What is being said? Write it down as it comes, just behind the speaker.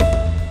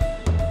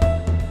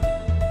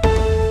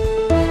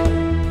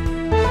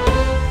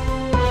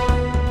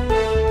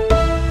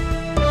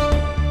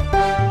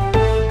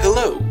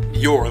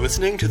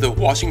listening to the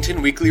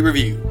Washington Weekly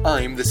Review.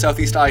 I'm the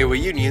Southeast Iowa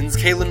Union's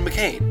Kalen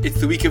McCain. It's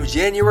the week of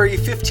January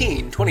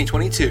 15,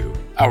 2022.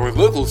 Our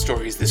local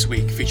stories this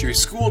week feature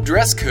school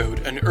dress code,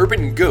 an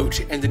urban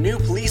goat, and a new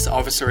police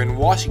officer in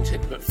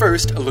Washington. But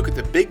first, a look at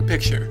the big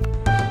picture.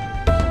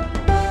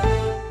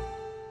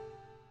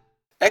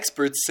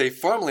 Experts say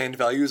farmland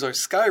values are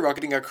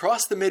skyrocketing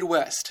across the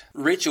Midwest.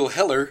 Rachel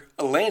Heller,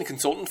 a land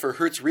consultant for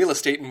Hertz Real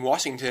Estate in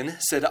Washington,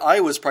 said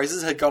Iowa's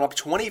prices had gone up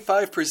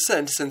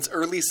 25% since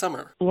early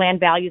summer. Land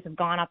values have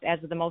gone up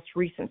as of the most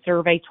recent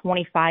survey,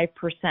 25%.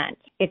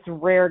 It's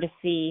rare to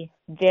see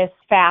this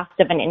fast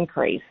of an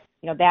increase,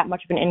 that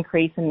much of an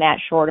increase in that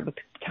short of a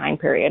time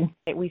period.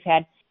 We've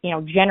had,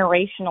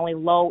 generationally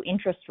low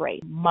interest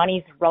rates.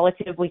 Money's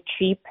relatively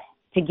cheap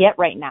to get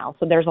right now.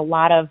 So there's a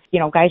lot of,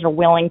 guys are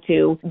willing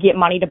to get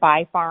money to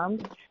buy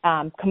farms.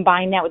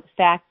 Combine that with the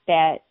fact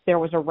that there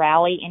was a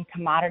rally in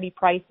commodity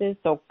prices.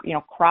 So,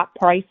 crop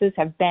prices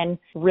have been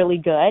really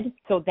good.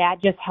 So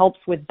that just helps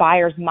with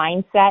buyers'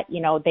 mindset.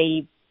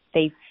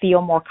 They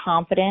feel more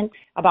confident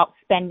about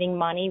spending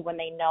money when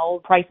they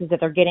know prices that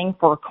they're getting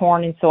for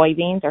corn and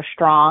soybeans are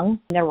strong.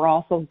 There were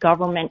also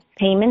government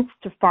payments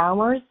to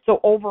farmers. So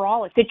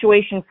overall, the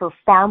situation for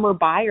farmer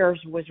buyers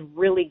was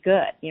really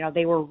good.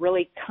 They were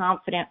really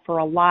confident for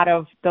a lot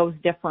of those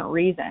different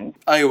reasons.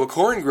 Iowa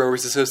Corn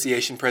Growers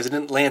Association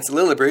President Lance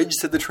Lillibridge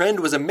said the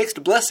trend was a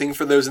mixed blessing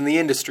for those in the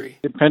industry.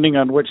 Depending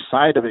on which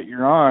side of it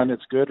you're on,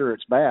 it's good or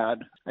it's bad.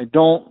 I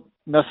don't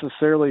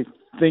necessarily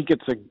think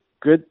it's a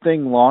good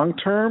thing long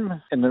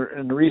term, and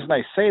the reason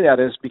I say that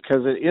is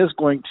because it is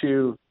going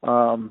to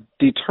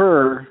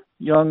deter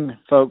young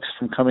folks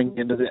from coming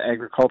into the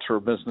agricultural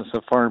business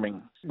of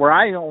farming. Where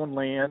I own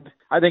land,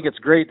 I think it's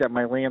great that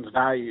my land's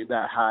valued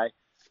that high,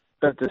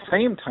 but at the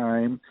same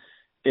time,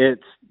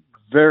 it's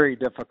very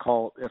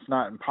difficult, if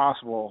not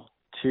impossible,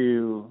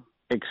 to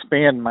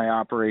expand my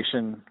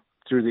operation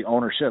through the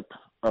ownership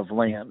of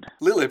land.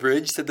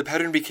 Lillibridge said the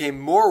pattern became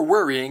more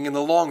worrying in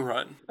the long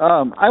run.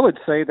 I would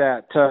say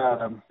that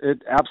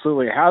it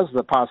absolutely has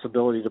the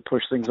possibility to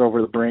push things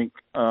over the brink.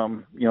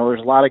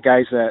 There's a lot of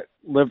guys that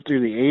lived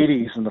through the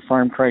 80s and the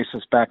farm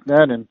crisis back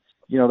then, and,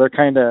 they're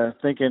kind of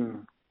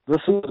thinking,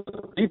 this is a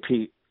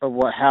repeat of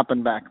what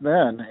happened back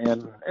then,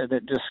 and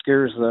it just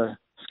scares the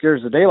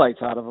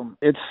daylights out of them.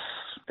 It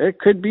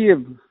could be a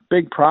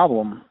big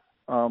problem,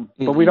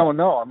 but we don't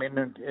know. I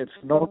mean, it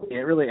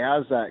really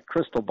has that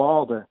crystal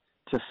ball to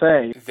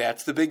say.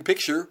 That's the big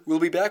picture. We'll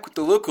be back with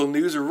the local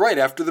news right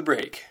after the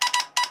break.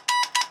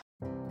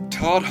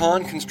 Todd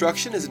Hahn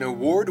Construction is an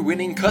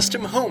award-winning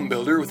custom home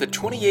builder with a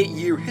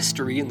 28-year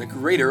history in the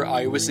greater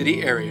Iowa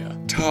City area.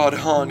 Todd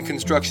Hahn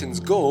Construction's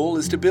goal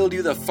is to build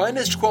you the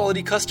finest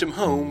quality custom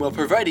home while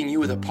providing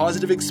you with a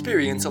positive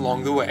experience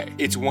along the way.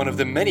 It's one of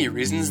the many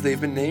reasons they've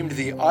been named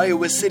the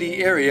Iowa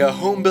City Area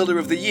Home Builder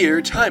of the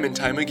Year time and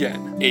time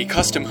again. A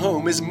custom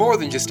home is more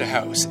than just a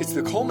house. It's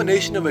the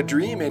culmination of a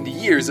dream and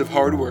years of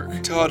hard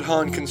work. Todd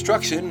Hahn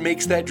Construction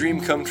makes that dream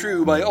come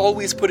true by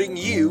always putting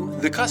you,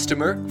 the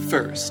customer,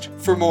 first.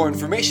 For more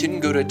information,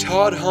 go to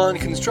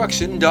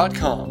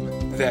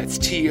toddhahnconstruction.com. That's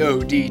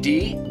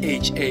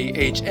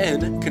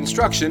TODDHAHN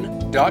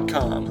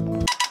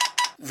construction.com.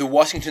 The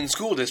Washington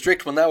School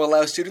District will now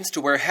allow students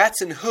to wear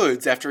hats and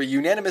hoods after a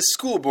unanimous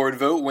school board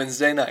vote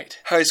Wednesday night.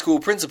 High school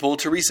principal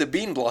Teresa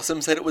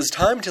Beanblossom said it was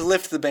time to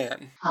lift the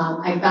ban.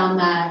 I found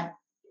that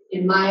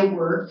in my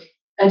work,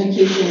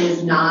 education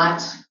is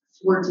not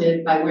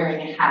thwarted by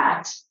wearing a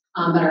hat,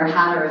 but our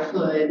hat or a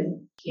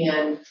hood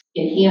can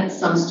enhance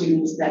some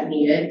students that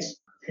need it.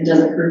 It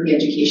doesn't hurt the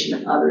education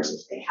of others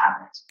if they have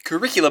it.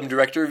 Curriculum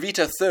Director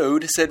Vita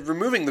Thode said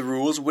removing the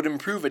rules would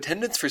improve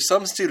attendance for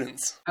some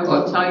students. I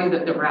will tell you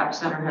that the RAP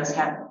Center has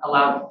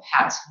allowed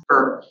hats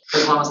for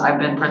as long as I've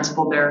been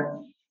principal there,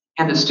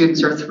 and the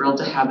students are thrilled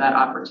to have that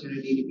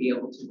opportunity to be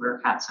able to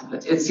wear hats and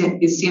hoods.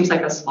 It seems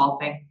like a small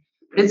thing,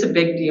 but it's a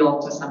big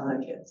deal to some of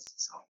the kids.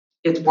 So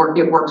it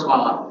works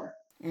well out there.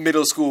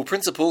 Middle school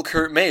principal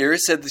Kurt Mayer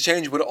said the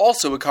change would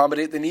also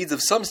accommodate the needs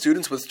of some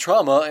students with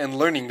trauma and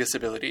learning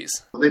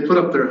disabilities. They put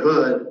up their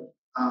hood,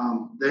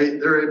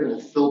 they're able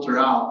to filter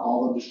out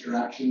all the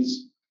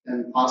distractions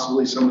and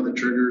possibly some of the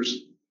triggers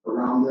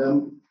around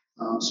them.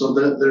 So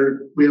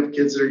that we have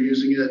kids that are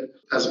using it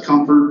as a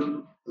comfort.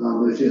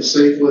 They feel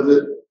safe with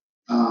it.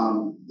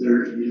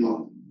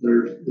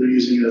 They're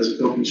using it as a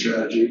coping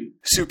strategy.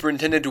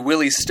 Superintendent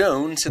Willie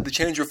Stone said the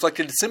change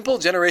reflected simple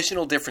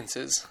generational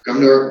differences. Come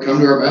to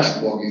our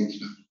basketball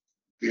games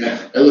now.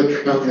 I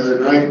looked around the other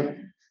night.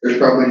 There's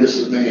probably just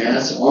as many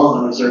hats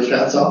on as there's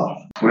hats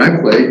off. When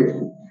I played,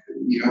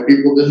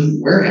 people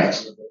didn't wear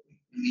hats.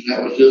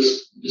 That was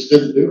just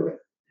didn't do it.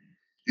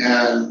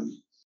 And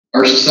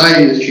our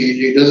society is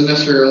changing. It doesn't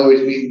necessarily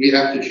always mean we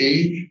have to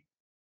change,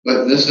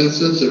 but in this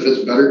instance, if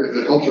it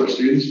helps our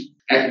students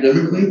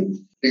academically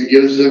and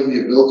gives them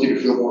the ability to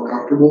feel more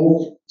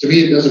comfortable, to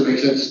me, it doesn't make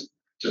sense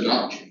to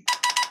not change.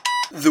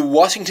 The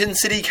Washington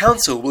City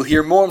Council will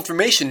hear more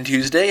information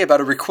Tuesday about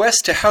a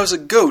request to house a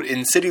goat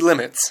in city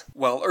limits.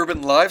 While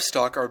urban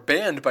livestock are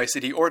banned by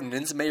city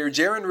ordinance, Mayor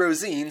Jaron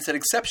Rosine said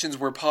exceptions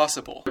were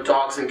possible.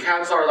 Dogs and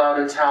cats are allowed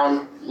in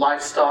town,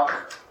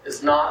 livestock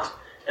is not,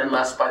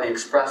 unless by the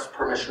express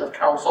permission of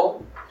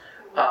council.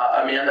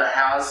 Amanda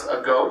has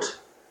a goat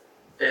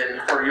in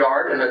her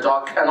yard in a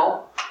dog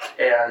kennel,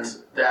 and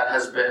that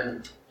has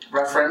been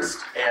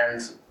referenced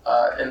and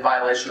in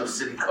violation of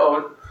city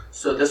code.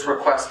 So this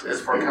request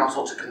is for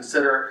council to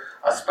consider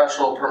a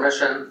special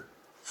permission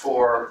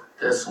for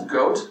this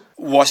goat.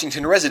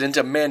 Washington resident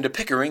Amanda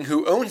Pickering,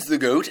 who owns the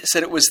goat,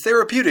 said it was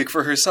therapeutic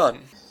for her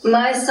son.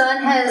 My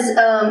son has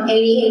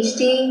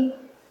ADHD,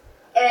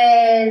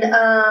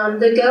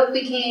 and the goat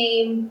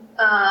became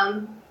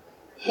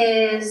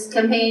his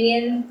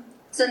companion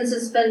since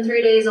it's been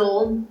 3 days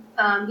old.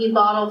 He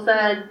bottle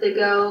fed the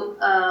goat.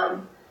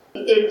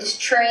 It's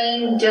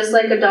trained just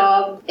like a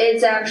dog.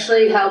 It's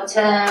actually helped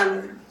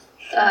him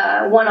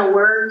want to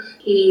work.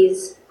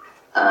 He's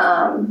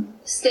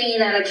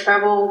staying out of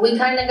trouble. We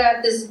kind of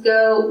got this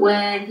goat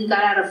when he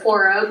got out of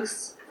Four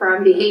Oaks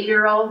from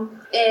behavioral,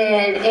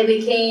 and it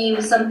became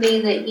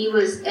something that he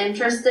was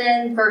interested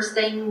in. First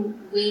thing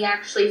we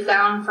actually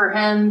found for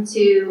him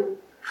to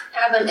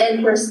have an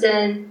interest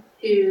in,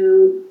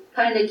 to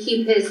kind of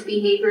keep his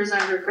behaviors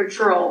under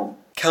control.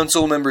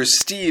 Council member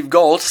Steve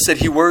Galt said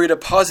he worried a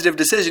positive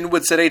decision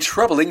would set a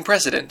troubling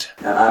precedent.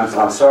 And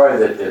I'm sorry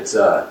that it's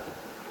a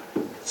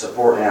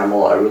support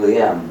animal, I really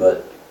am,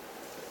 but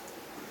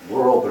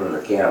we're opening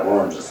a can of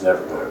worms that's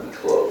never going to be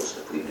closed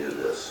if we do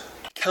this.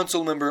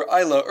 Councilmember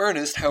Isla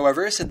Ernest,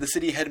 however, said the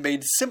city had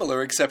made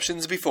similar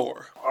exceptions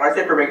before. I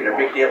think we're making a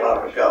big deal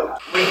out of a goat.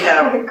 We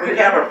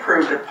have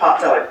approved a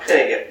pot-bellied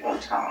pig at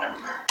one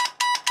time.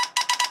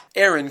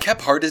 Aaron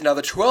Kephart is now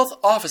the 12th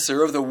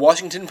officer of the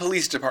Washington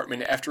Police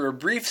Department after a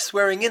brief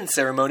swearing-in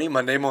ceremony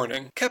Monday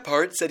morning.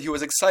 Kephart said he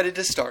was excited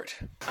to start.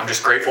 I'm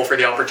just grateful for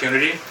the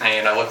opportunity,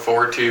 and I look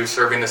forward to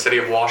serving the city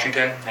of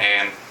Washington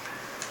and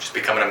just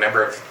becoming a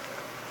member of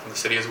the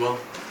city as well.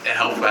 It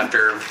helped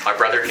after my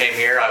brother came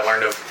here. I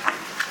learned a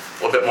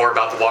little bit more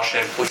about the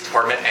Washington Police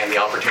Department and the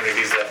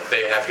opportunities that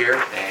they have here,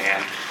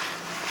 and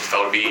just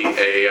thought it would be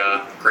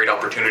a great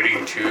opportunity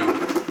to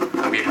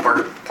be a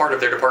part of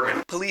their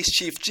department. Police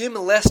Chief Jim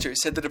Lester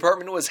said the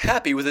department was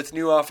happy with its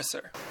new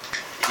officer.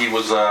 He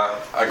was a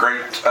great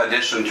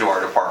addition to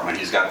our department.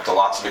 He's got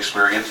lots of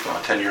experience,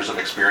 10 years of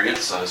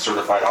experience, a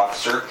certified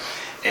officer,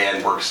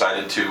 and we're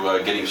excited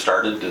to get him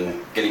started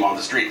and get him on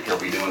the street. He'll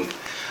be doing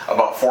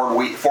about 4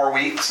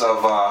 weeks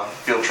of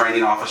field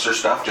training officer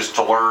stuff just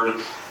to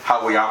learn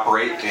how we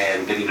operate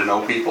and getting to know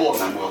people,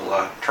 and then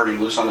we'll turn him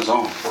loose on his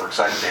own. We're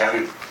excited to have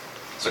him.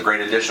 It's a great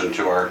addition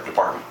to our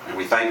department, and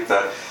we thank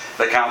the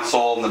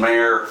council and the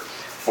mayor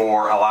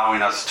for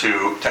allowing us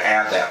to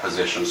add that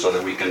position so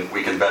that we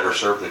can better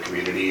serve the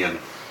community and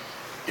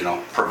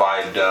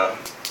provide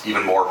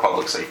even more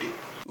public safety.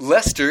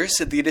 Lester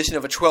said the addition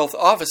of a 12th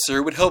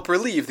officer would help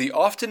relieve the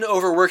often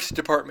overworked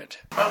department.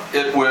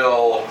 It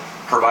will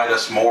provide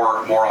us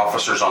more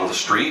officers on the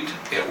street.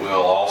 It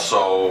will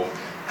also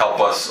help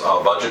us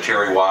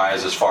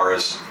budgetary-wise as far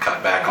as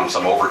cut back on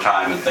some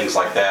overtime and things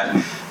like that.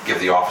 Give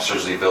the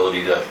officers the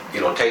ability to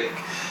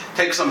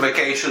take some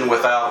vacation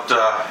without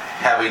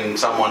having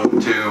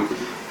someone to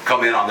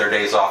come in on their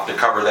days off to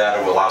cover that.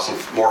 It will allow some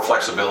more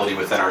flexibility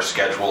within our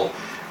schedule,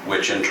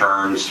 which in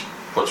turn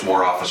puts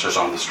more officers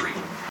on the street.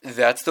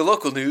 That's the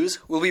local news.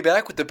 We'll be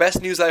back with the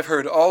best news I've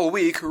heard all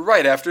week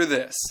right after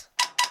this.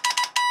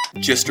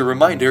 Just a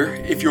reminder,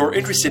 if you're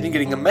interested in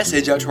getting a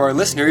message out to our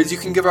listeners, you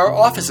can give our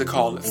office a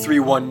call at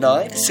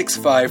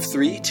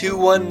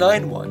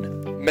 319-653-2191.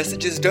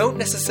 Messages don't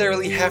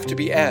necessarily have to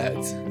be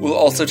ads. We'll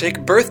also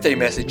take birthday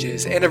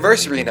messages,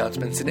 anniversary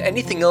announcements, and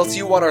anything else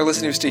you want our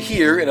listeners to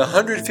hear in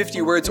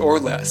 150 words or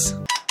less.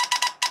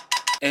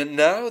 And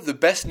now, the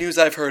best news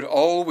I've heard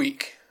all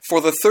week. For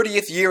the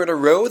 30th year in a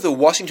row, the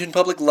Washington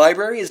Public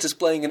Library is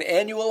displaying an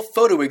annual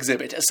photo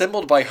exhibit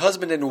assembled by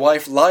husband and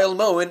wife Lyle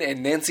Moen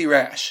and Nancy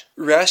Rash.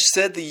 Rash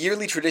said the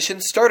yearly tradition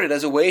started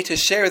as a way to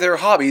share their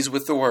hobbies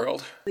with the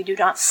world. We do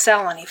not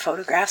sell any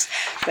photographs,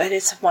 but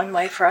it's one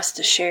way for us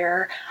to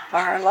share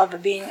our love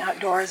of being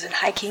outdoors and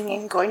hiking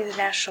and going to the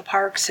national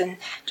parks and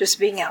just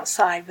being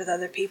outside with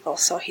other people.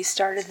 So he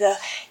started the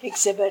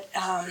exhibit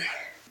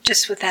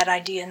just with that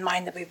idea in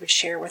mind that we would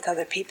share with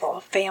other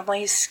people,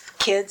 families,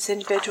 kids,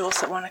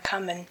 individuals that want to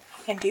come and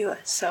view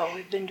it. So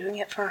we've been doing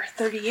it for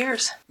 30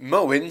 years.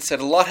 Moen said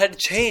a lot had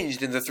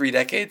changed in the 3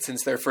 decades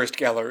since their first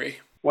gallery.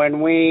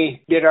 When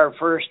we did our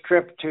first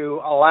trip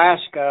to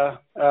Alaska,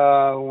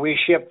 we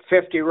shipped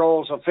 50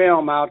 rolls of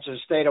film out to the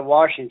state of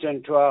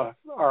Washington to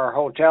our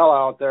hotel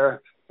out there,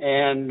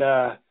 and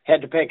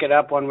had to pick it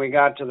up when we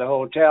got to the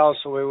hotel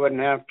so we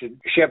wouldn't have to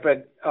ship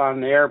it on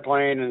the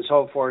airplane and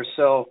so forth.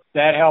 So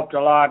that helped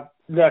a lot.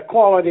 The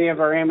quality of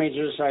our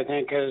images, I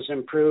think, has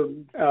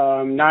improved,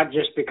 not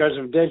just because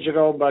of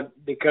digital, but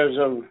because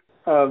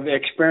of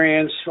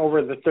experience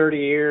over the 30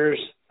 years,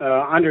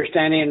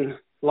 understanding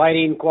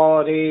lighting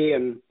quality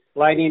and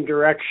lighting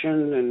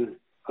direction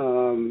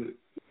and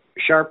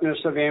sharpness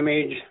of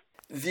image.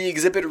 The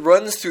exhibit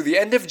runs through the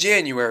end of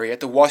January at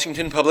the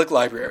Washington Public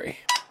Library.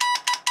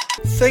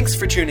 Thanks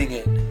for tuning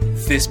in.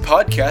 This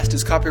podcast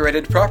is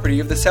copyrighted property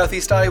of the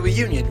Southeast Iowa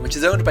Union, which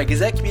is owned by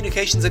Gazette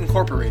Communications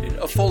Incorporated,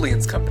 a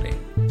Folians company.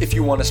 If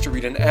you want us to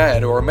read an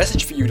ad or a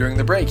message for you during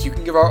the break, you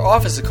can give our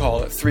office a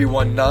call at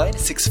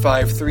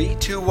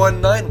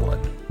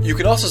 319-653-2191. You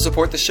can also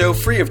support the show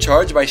free of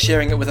charge by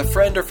sharing it with a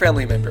friend or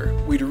family member.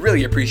 We'd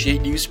really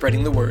appreciate you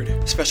spreading the word.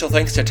 Special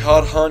thanks to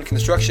Todd Hahn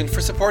Construction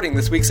for supporting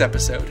this week's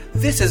episode.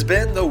 This has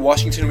been the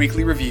Washington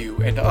Weekly Review,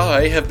 and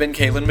I have been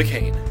Kalen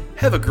McCain.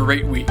 Have a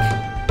great week.